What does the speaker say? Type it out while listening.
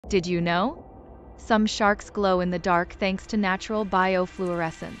Did you know? Some sharks glow in the dark thanks to natural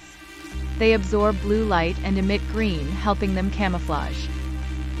biofluorescence. They absorb blue light and emit green, helping them camouflage.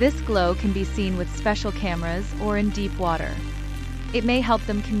 This glow can be seen with special cameras or in deep water. It may help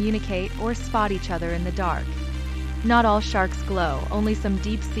them communicate or spot each other in the dark. Not all sharks glow, only some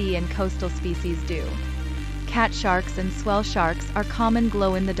deep-sea and coastal species do. Cat sharks and swell sharks are common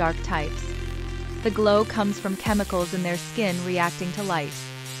glow-in-the-dark types. The glow comes from chemicals in their skin reacting to light.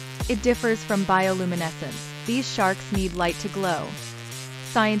 It differs from bioluminescence. These sharks need light to glow.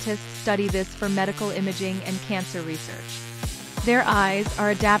 Scientists study this for medical imaging and cancer research. Their eyes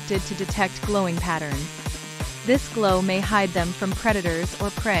are adapted to detect glowing patterns. This glow may hide them from predators or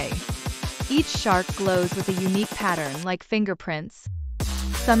prey. Each shark glows with a unique pattern, like fingerprints.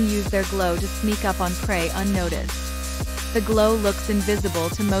 Some use their glow to sneak up on prey unnoticed. The glow looks invisible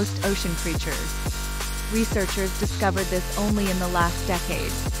to most ocean creatures. Researchers discovered this only in the last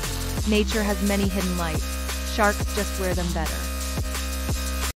decade. Nature has many hidden lights. Sharks just wear them better.